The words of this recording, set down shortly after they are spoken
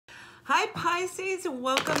Hi Pisces,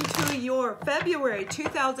 welcome to your February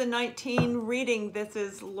 2019 reading. This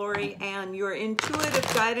is Lori Ann, your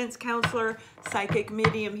intuitive guidance counselor, psychic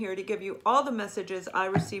medium, here to give you all the messages I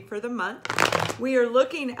receive for the month. We are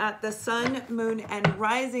looking at the sun, moon, and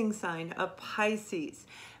rising sign of Pisces.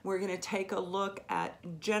 We're going to take a look at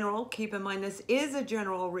general. Keep in mind this is a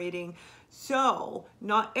general reading, so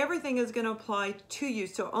not everything is going to apply to you.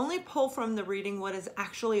 So only pull from the reading what is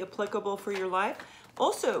actually applicable for your life.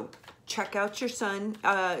 Also, check out your sun,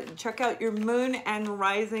 check out your moon and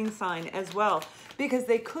rising sign as well, because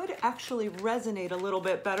they could actually resonate a little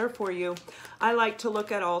bit better for you. I like to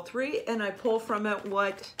look at all three and I pull from it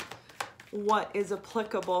what is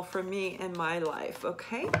applicable for me in my life,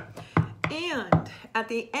 okay? And at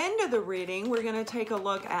the end of the reading, we're going to take a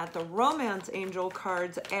look at the romance angel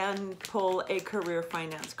cards and pull a career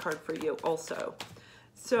finance card for you also.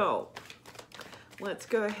 So let's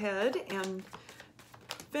go ahead and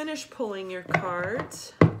finish pulling your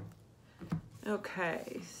cards.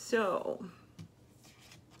 Okay, so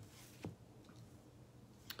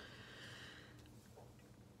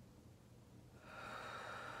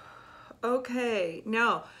okay,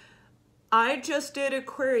 now I just did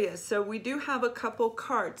Aquarius, so we do have a couple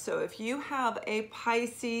cards. So if you have a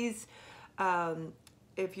Pisces,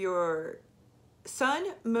 if your sun,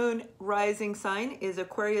 moon, rising sign is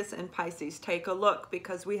Aquarius and Pisces, take a look,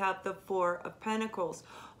 because we have the Four of Pentacles.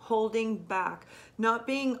 Holding back, not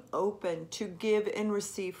being open to give and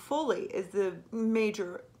receive fully is the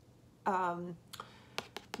major,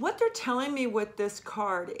 what they're telling me with this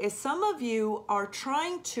card is some of you are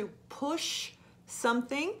trying to push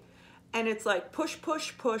something and it's like push,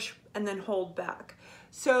 push, push, and then hold back.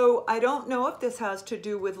 So I don't know if this has to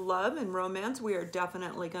do with love and romance. We are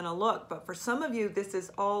definitely going to look. But for some of you, this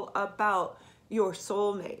is all about your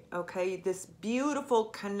soulmate, okay? This beautiful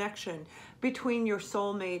connection between your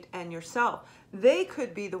soulmate and yourself. They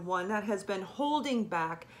could be the one that has been holding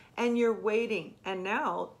back and you're waiting, and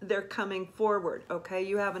now they're coming forward, okay?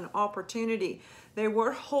 You have an opportunity. They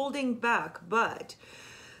were holding back, but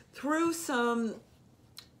through some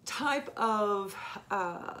type of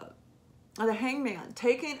the hangman,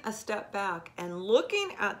 taking a step back and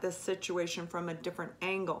looking at this situation from a different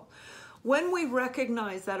angle. When we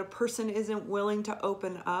recognize that a person isn't willing to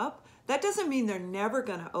open up, that doesn't mean they're never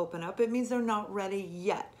going to open up. It means they're not ready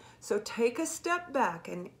yet. So take a step back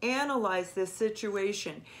and analyze this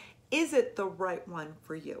situation. Is it the right one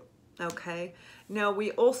for you? Okay. Now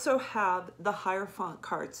we also have the Hierophant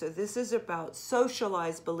card. So this is about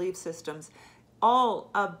socialized belief systems,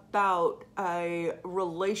 all about a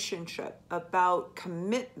relationship, about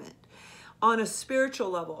commitment on a spiritual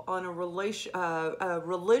level, on a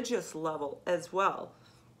religious level as well.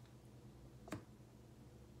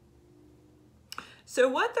 So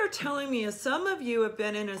what they're telling me is some of you have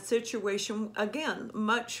been in a situation, again,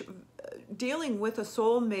 much dealing with a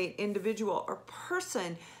soulmate individual or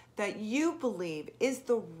person that you believe is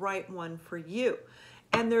the right one for you.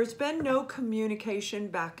 And there's been no communication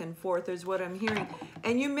back and forth is what I'm hearing.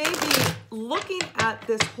 And you may be looking at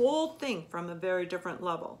this whole thing from a very different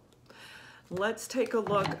level. Let's take a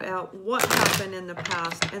look at what happened in the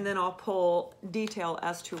past, and then I'll pull detail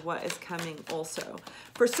as to what is coming also.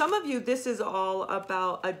 For some of you, this is all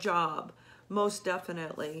about a job, most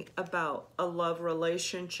definitely about a love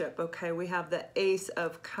relationship, okay? We have the Ace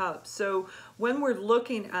of Cups. So when we're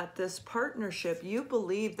looking at this partnership, you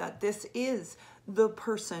believe that this is the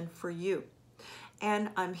person for you. And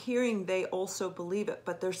I'm hearing they also believe it,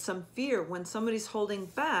 but there's some fear when somebody's holding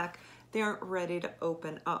back. They aren't ready to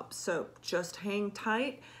open up. So just hang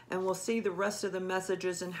tight and we'll see the rest of the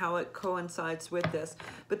messages and how it coincides with this.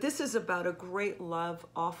 But this is about a great love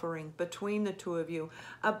offering between the two of you,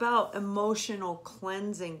 about emotional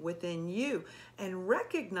cleansing within you and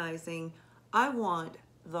recognizing, I want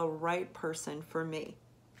the right person for me,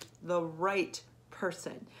 the right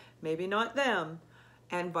person, maybe not them,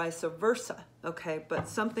 and vice versa, okay? But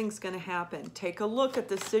something's gonna happen. Take a look at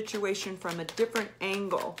the situation from a different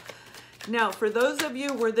angle. Now, for those of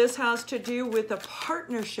you where this has to do with a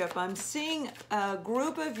partnership, I'm seeing a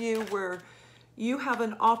group of you where you have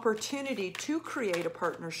an opportunity to create a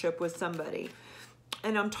partnership with somebody.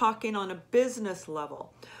 And I'm talking on a business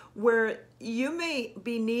level, where you may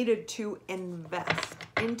be needed to invest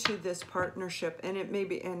into this partnership, and it may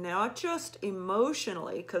be, and not just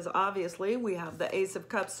emotionally, because obviously we have the Ace of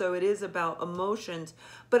Cups, so it is about emotions,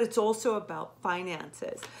 but it's also about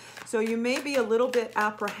finances. So you may be a little bit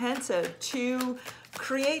apprehensive to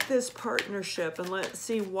create this partnership, and let's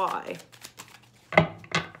see why.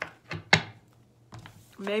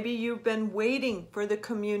 Maybe you've been waiting for the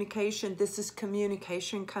communication. This is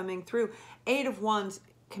communication coming through. 8 of Wands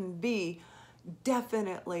can be,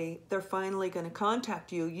 definitely they're finally going to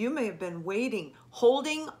contact you. You may have been waiting,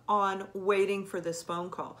 holding on, waiting for this phone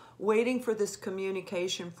call, waiting for this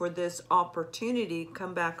communication, for this opportunity to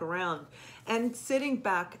come back around, and sitting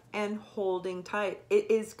back and holding tight.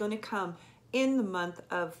 It is going to come in the month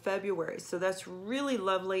of February. So that's really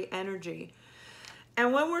lovely energy.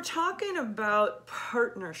 And when we're talking about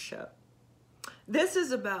partnership, this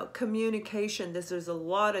is about communication. This is a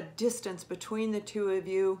lot of distance between the two of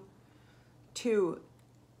you. 2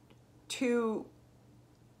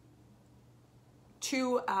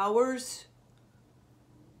 hours,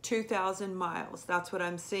 2,000 miles. That's what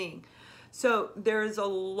I'm seeing. So there's a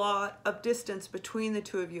lot of distance between the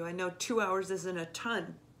two of you. I know 2 hours isn't a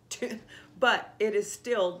ton, but it is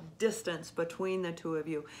still distance between the two of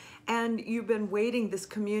you. And you've been waiting. This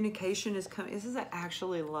communication is coming. This is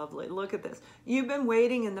actually lovely. Look at this. You've been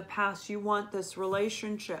waiting in the past. You want this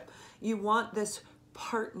relationship. You want this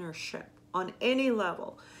partnership on any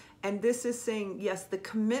level. And this is saying, yes, the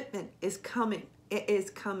commitment is coming. It is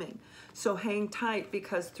coming. So hang tight,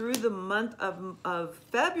 because through the month of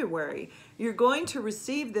February, you're going to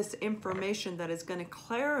receive this information that is going to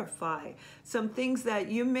clarify some things that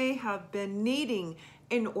you may have been needing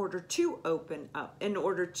in order to open up, in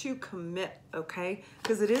order to commit, okay?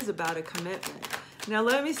 Because it is about a commitment. Now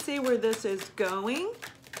let me see where this is going.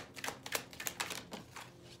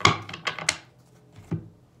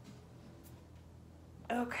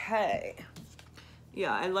 Okay.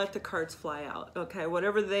 Yeah, I let the cards fly out. Okay,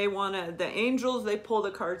 whatever they want to, the angels, they pull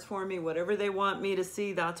the cards for me. Whatever they want me to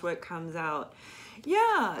see, that's what comes out.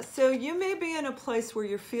 Yeah, so you may be in a place where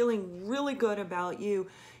you're feeling really good about you.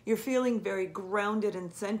 You're feeling very grounded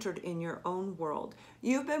and centered in your own world.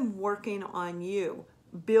 You've been working on you,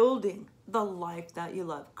 building the life that you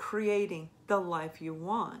love, creating the life you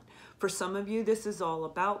want. For some of you, this is all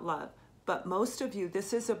about love. But most of you,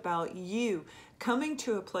 this is about you coming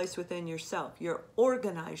to a place within yourself. You're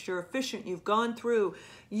organized, you're efficient, you've gone through,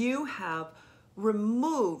 you have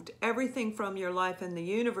removed everything from your life, and the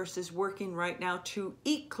universe is working right now to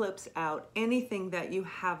eclipse out anything that you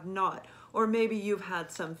have not, or maybe you've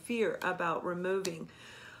had some fear about removing.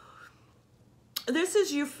 This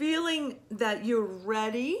is you feeling that you're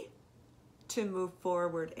ready to move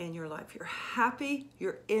forward in your life. You're happy,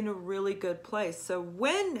 you're in a really good place. So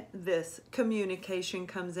when this communication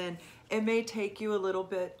comes in, it may take you a little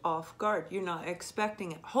bit off guard. You're not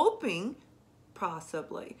expecting it, hoping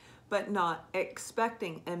possibly, but not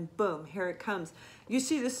expecting, and boom, here it comes. You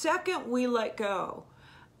see, the second we let go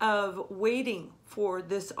of waiting for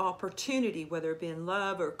this opportunity, whether it be in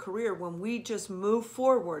love or career, when we just move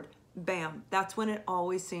forward, bam, that's when it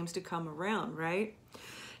always seems to come around, right?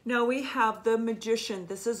 Now we have the Magician.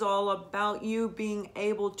 This is all about you being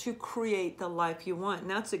able to create the life you want. And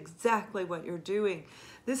that's exactly what you're doing.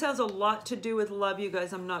 This has a lot to do with love, you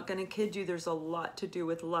guys. I'm not going to kid you. There's a lot to do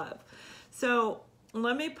with love. So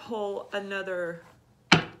let me pull another,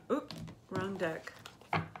 oops, wrong deck.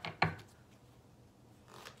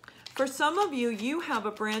 For some of you, you have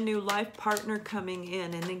a brand new life partner coming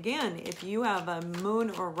in. And again, if you have a moon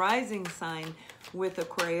or rising sign with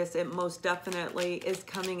Aquarius, it most definitely is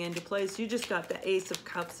coming into place. You just got the Ace of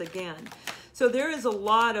Cups again. So there is a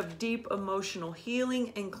lot of deep emotional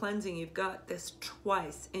healing and cleansing. You've got this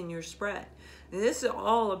twice in your spread. And this is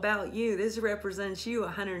all about you. This represents you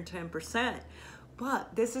 110%.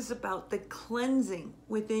 But this is about the cleansing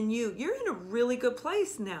within you. You're in a really good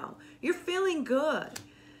place now. You're feeling good.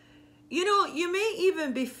 You know, you may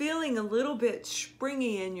even be feeling a little bit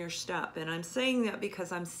springy in your step. And I'm saying that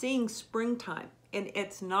because I'm seeing springtime, and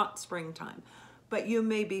it's not springtime. But you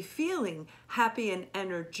may be feeling happy and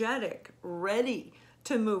energetic, ready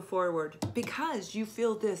to move forward because you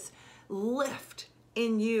feel this lift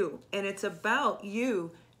in you. And it's about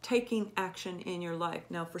you taking action in your life.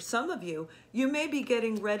 Now, for some of you, you may be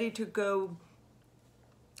getting ready to go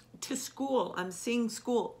to school. I'm seeing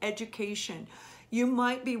school, education. You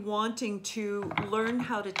might be wanting to learn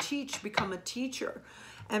how to teach, become a teacher.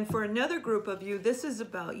 And for another group of you, this is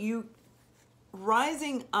about you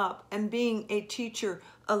rising up and being a teacher,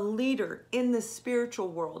 a leader in the spiritual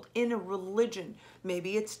world, in a religion.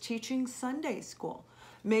 Maybe it's teaching Sunday school.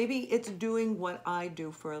 Maybe it's doing what I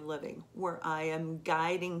do for a living, where I am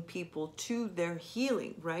guiding people to their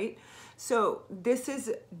healing, right? So this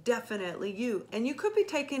is definitely you. And you could be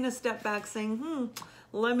taking a step back saying,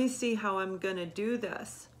 let me see how I'm going to do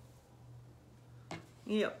this.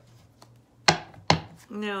 Yep.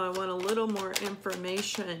 Now I want a little more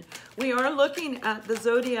information. We are looking at the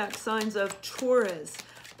zodiac signs of Taurus,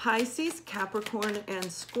 Pisces, Capricorn,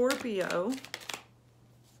 and Scorpio.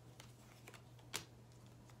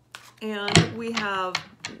 And we have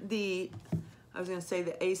I was going to say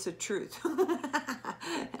the ace of truth.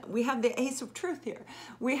 We have the ace of truth here.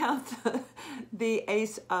 We have the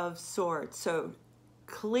ace of swords. So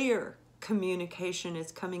clear communication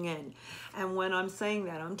is coming in. And when I'm saying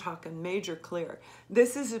that, I'm talking major clear.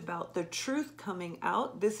 This is about the truth coming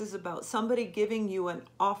out. This is about somebody giving you an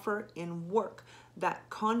offer in work, that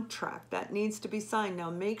contract that needs to be signed.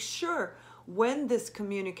 Now make sure when this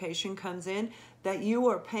communication comes in that you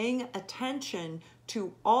are paying attention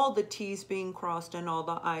to all the T's being crossed and all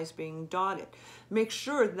the I's being dotted. Make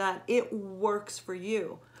sure that it works for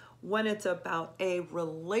you. When it's about a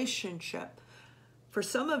relationship, for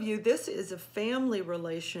some of you, this is a family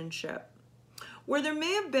relationship where there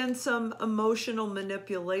may have been some emotional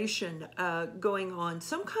manipulation going on,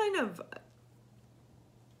 some kind of,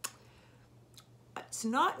 it's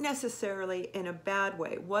not necessarily in a bad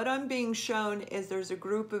way. What I'm being shown is there's a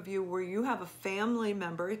group of you where you have a family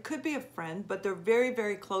member, it could be a friend, but they're very,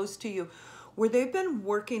 very close to you, where they've been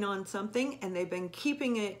working on something and they've been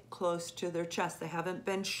keeping it close to their chest. They haven't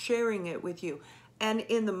been sharing it with you. And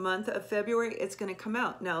in the month of February, it's going to come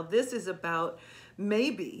out. Now, this is about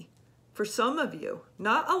maybe for some of you,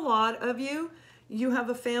 not a lot of you, you have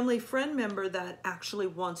a family friend member that actually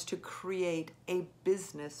wants to create a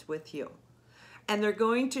business with you. And they're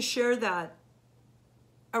going to share that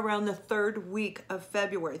around the 3rd week of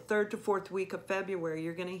February, 3rd to 4th week of February.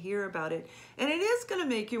 You're going to hear about it. And it is going to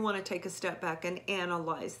make you want to take a step back and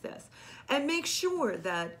analyze this. And make sure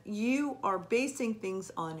that you are basing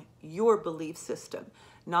things on your belief system,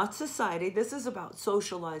 not society. This is about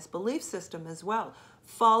socialized belief system as well.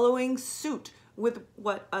 Following suit with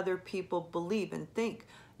what other people believe and think.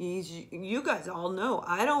 You guys all know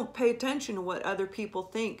I don't pay attention to what other people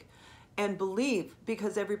think and believe,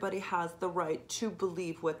 because everybody has the right to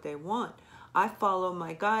believe what they want. I follow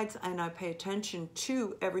my guides and I pay attention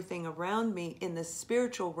to everything around me in the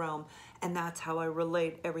spiritual realm, and that's how I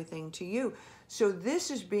relate everything to you. So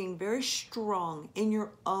this is being very strong in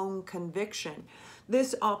your own conviction.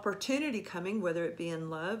 This opportunity coming, whether it be in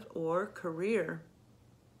love or career,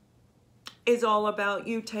 is all about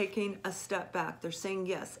you taking a step back. They're saying,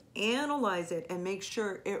 yes, analyze it and make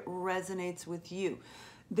sure it resonates with you.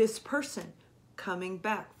 This person coming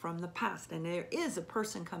back from the past, and there is a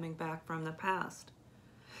person coming back from the past.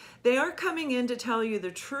 They are coming in to tell you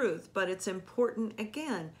the truth, but it's important,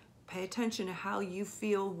 again, pay attention to how you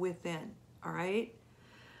feel within, all right?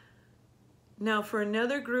 Now, for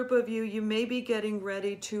another group of you, you may be getting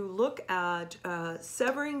ready to look at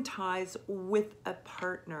severing ties with a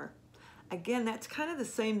partner. Again, that's kind of the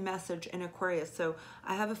same message in Aquarius. So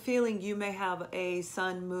I have a feeling you may have a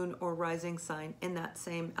sun, moon, or rising sign in that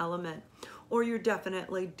same element, or you're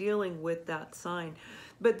definitely dealing with that sign.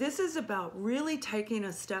 But this is about really taking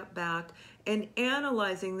a step back and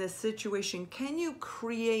analyzing this situation. Can you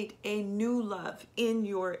create a new love in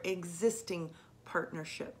your existing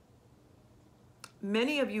partnership?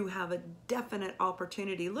 Many of you have a definite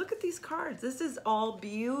opportunity. Look at these cards. This is all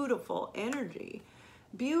beautiful energy.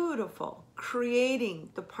 Beautiful, creating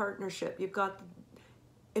the partnership. You've got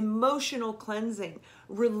emotional cleansing,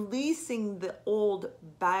 releasing the old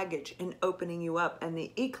baggage and opening you up. And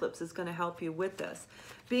the eclipse is going to help you with this.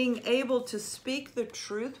 Being able to speak the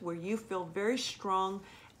truth where you feel very strong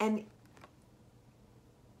and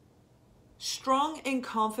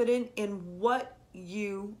confident in what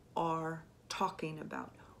you are talking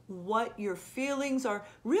about, what your feelings are,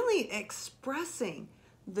 really expressing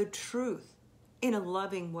the truth. In a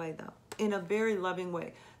loving way, though, in a very loving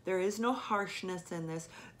way. There is no harshness in this.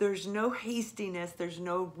 There's no hastiness. There's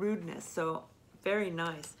no rudeness. So very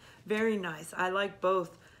nice, very nice. I like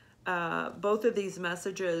both of these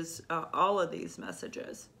messages, all of these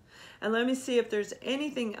messages. And let me see if there's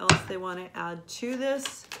anything else they want to add to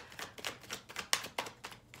this.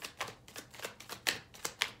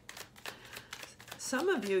 Some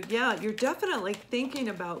of you, yeah, you're definitely thinking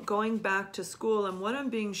about going back to school. And what I'm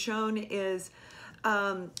being shown is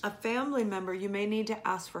a family member, you may need to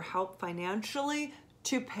ask for help financially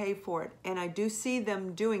to pay for it. And I do see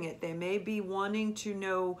them doing it. They may be wanting to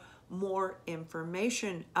know more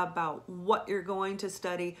information about what you're going to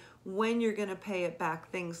study, when you're going to pay it back,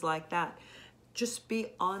 things like that. Just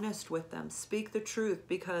be honest with them. Speak the truth,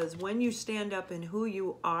 because when you stand up in who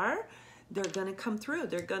you are, they're going to come through.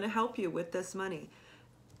 They're going to help you with this money.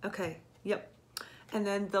 Okay, yep. And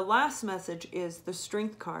then the last message is the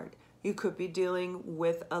Strength card. You could be dealing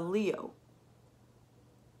with a Leo.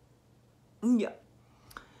 Yeah.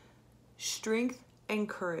 Strength and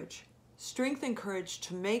courage. Strength and courage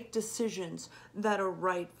to make decisions that are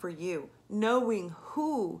right for you. Knowing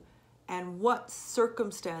who and what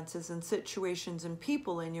circumstances and situations and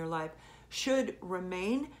people in your life should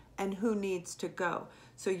remain and who needs to go.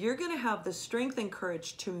 So you're going to have the strength and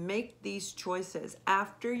courage to make these choices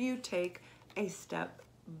after you take a step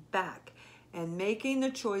back, and making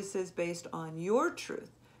the choices based on your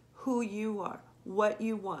truth, who you are, what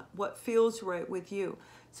you want, what feels right with you.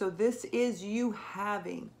 So this is you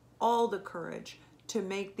having all the courage to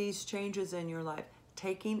make these changes in your life,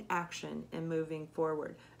 taking action and moving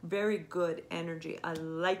forward. Very good energy. I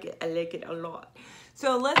like it. I like it a lot.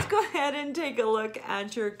 So let's go ahead and take a look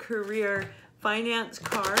at your career finance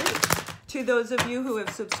card. To those of you who have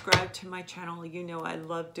subscribed to my channel, you know I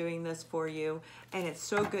love doing this for you, and it's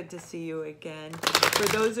so good to see you again. For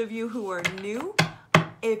those of you who are new,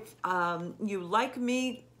 if you like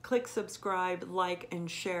me, click subscribe, like, and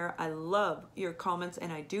share. I love your comments,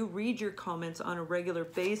 and I do read your comments on a regular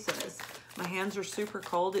basis. My hands are super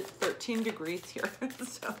cold. It's 13 degrees here,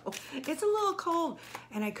 so it's a little cold,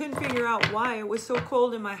 and I couldn't figure out why it was so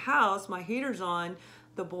cold in my house. My heater's on.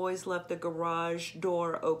 The boys left the garage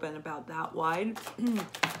door open about that wide.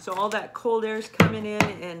 So all that cold air is coming in,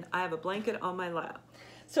 and I have a blanket on my lap.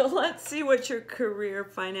 So let's see what your career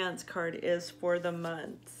finance card is for the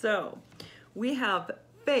month. So we have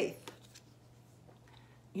faith.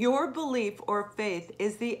 Your belief or faith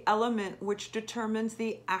is the element which determines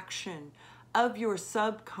the action of your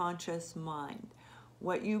subconscious mind.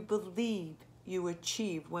 What you believe, you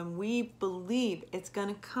achieve. When we believe, it's going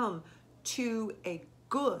to come to a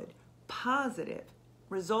good, positive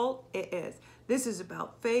result. It is. This is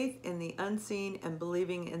about faith in the unseen and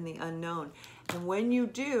believing in the unknown. And when you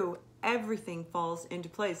do, everything falls into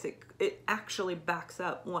place. It actually backs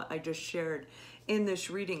up what I just shared in this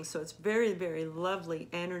reading. So it's very, very lovely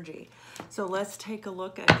energy. So let's take a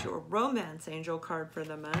look at your romance angel card for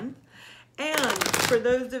the month. And for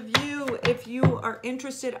those of you, if you are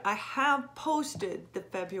interested, I have posted the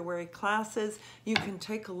February classes. You can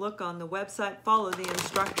take a look on the website, follow the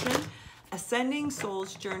instruction,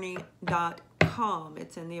 ascendingsoulsjourney.com.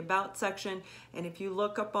 It's in the About section. And if you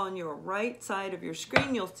look up on your right side of your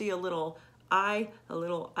screen, you'll see a little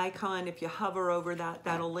icon. If you hover over that,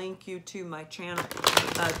 that'll link you to my channel,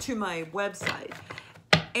 to my website.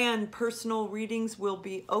 And personal readings will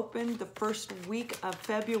be open the first week of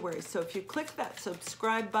February. So if you click that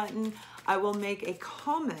subscribe button, I will make a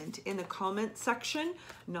comment in the comment section,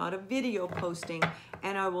 not a video posting,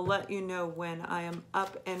 and I will let you know when I am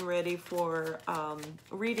up and ready for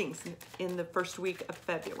readings in the first week of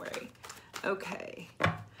February. Okay,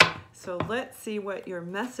 so let's see what your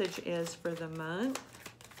message is for the month.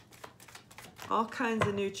 All kinds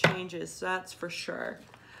of new changes, that's for sure.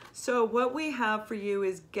 So what we have for you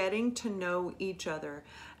is getting to know each other.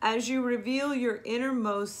 As you reveal your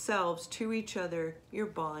innermost selves to each other, your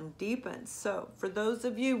bond deepens. So for those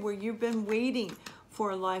of you where you've been waiting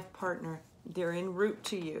for a life partner, they're en route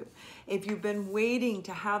to you. If you've been waiting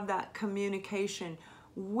to have that communication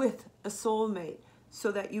with a soulmate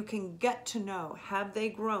so that you can get to know, have they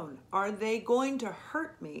grown? Are they going to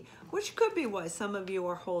hurt me? Which could be why some of you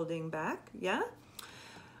are holding back, yeah?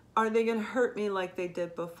 Are they going to hurt me like they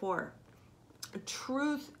did before?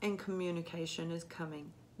 Truth and communication is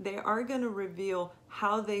coming. They are going to reveal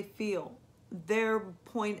how they feel, their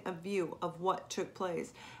point of view of what took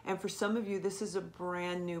place. And for some of you, this is a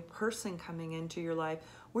brand new person coming into your life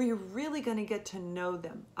where you're really going to get to know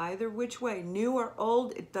them. Either which way, new or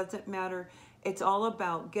old, it doesn't matter. It's all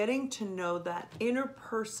about getting to know that inner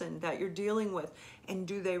person that you're dealing with. And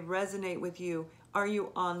do they resonate with you? Are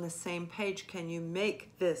you on the same page? Can you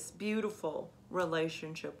make this beautiful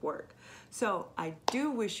relationship work? So I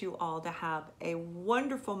do wish you all to have a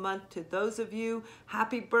wonderful month. To those of you,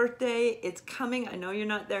 happy birthday. It's coming. I know you're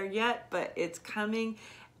not there yet, but it's coming.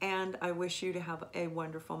 And I wish you to have a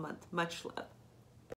wonderful month. Much love.